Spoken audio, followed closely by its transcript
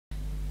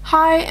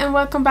Hi and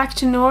welcome back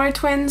to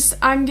Norwaytwins.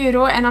 I'm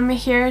Guro and I'm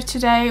here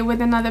today with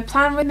another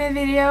Plan With Me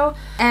video,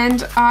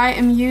 and I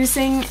am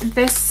using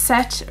this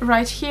set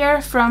right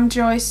here from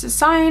Joy's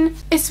Design.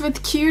 It's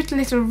with cute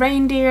little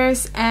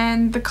reindeers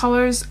and the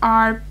colors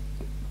are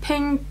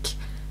pink,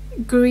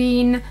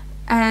 green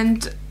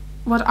and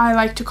what I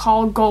like to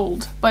call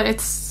gold, but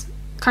it's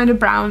kind of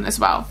brown as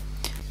well.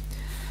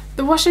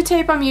 The washi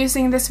tape I'm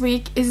using this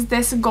week is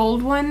this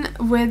gold one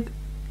with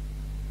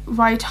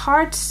white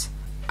hearts.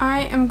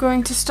 I am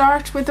going to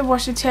start with the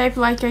washi tape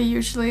like I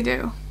usually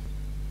do.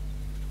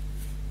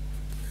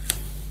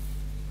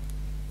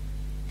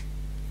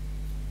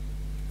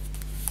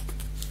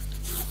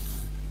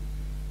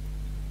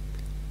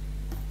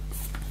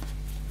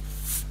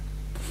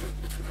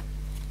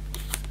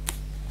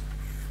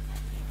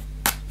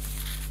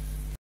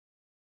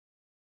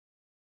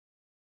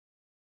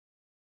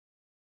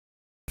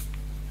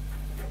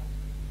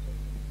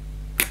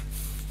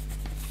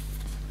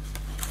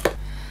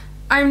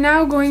 I'm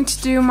now going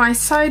to do my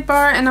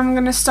sidebar and I'm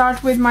going to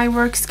start with my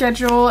work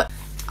schedule.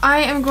 I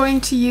am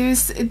going to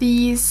use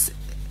these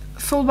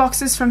full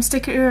boxes from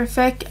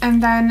Stickerific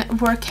and then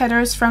work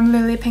headers from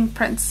Lily Pink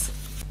Prints.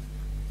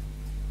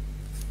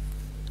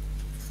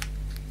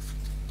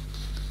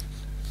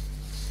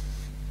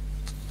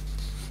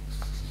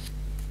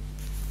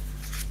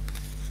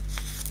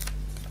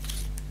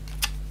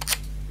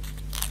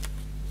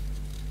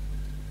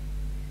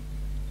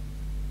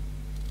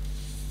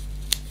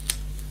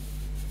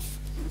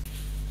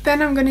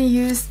 Then I'm going to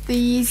use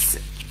these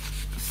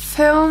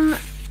film,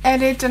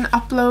 edit and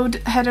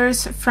upload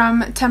headers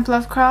from Temple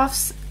of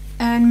Crafts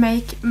and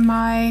make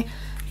my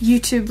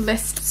YouTube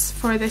lists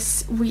for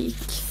this week.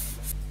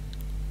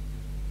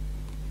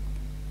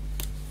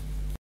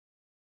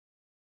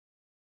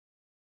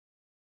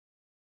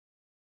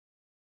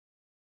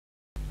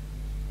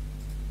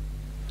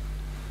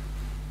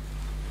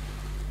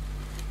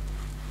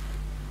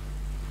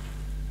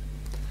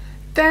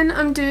 Then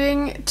I'm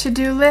doing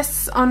to-do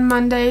lists on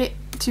Monday,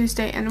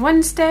 Tuesday and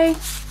Wednesday.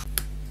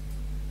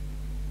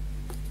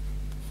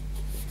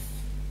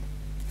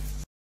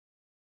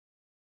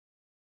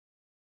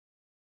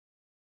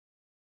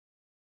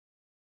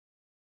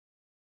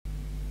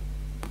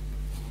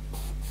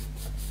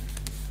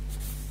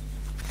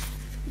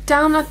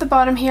 Down at the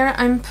bottom here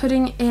I'm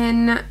putting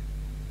in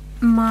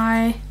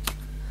my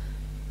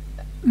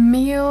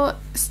meal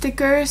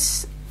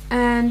stickers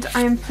and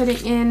I'm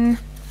putting in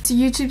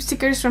YouTube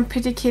stickers from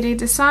Pretty Kitty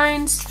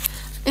Designs,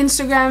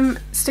 Instagram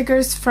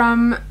stickers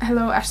from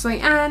Hello Ashley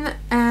Ann,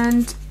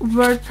 and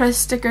WordPress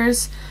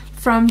stickers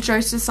from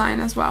Joy's Design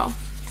as well.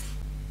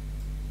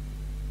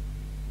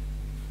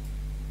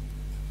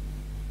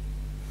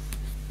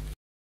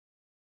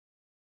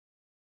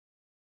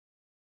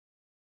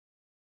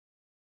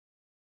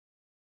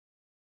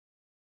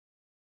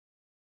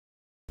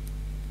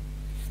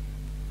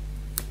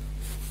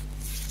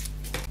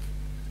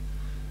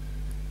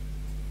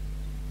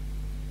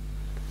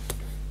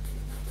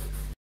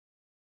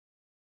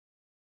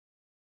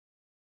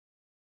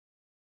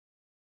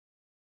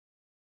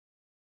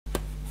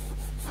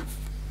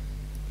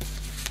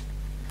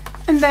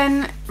 And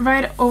then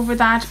right over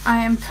that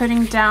I am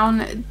putting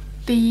down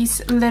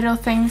these little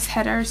things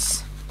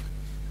headers.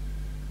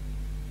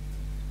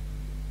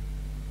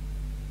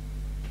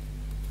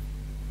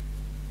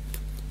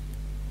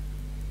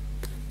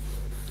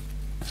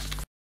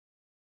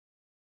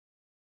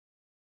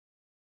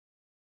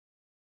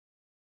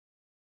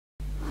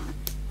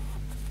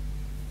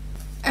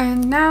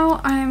 And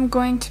now I am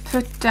going to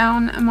put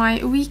down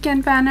my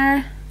weekend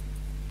banner.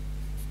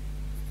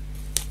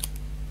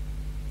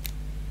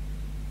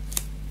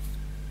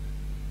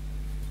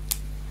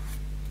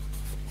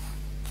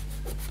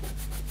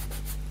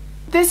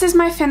 This is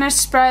my finished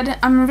spread.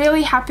 I'm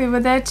really happy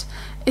with it.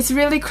 It's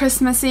really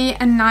Christmassy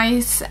and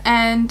nice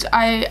and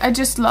I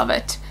just love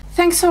it.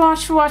 Thanks so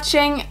much for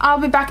watching. I'll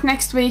be back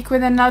next week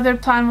with another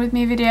Plan With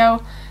Me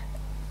video.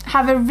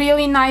 Have a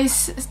really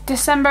nice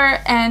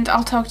December and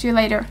I'll talk to you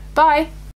later. Bye!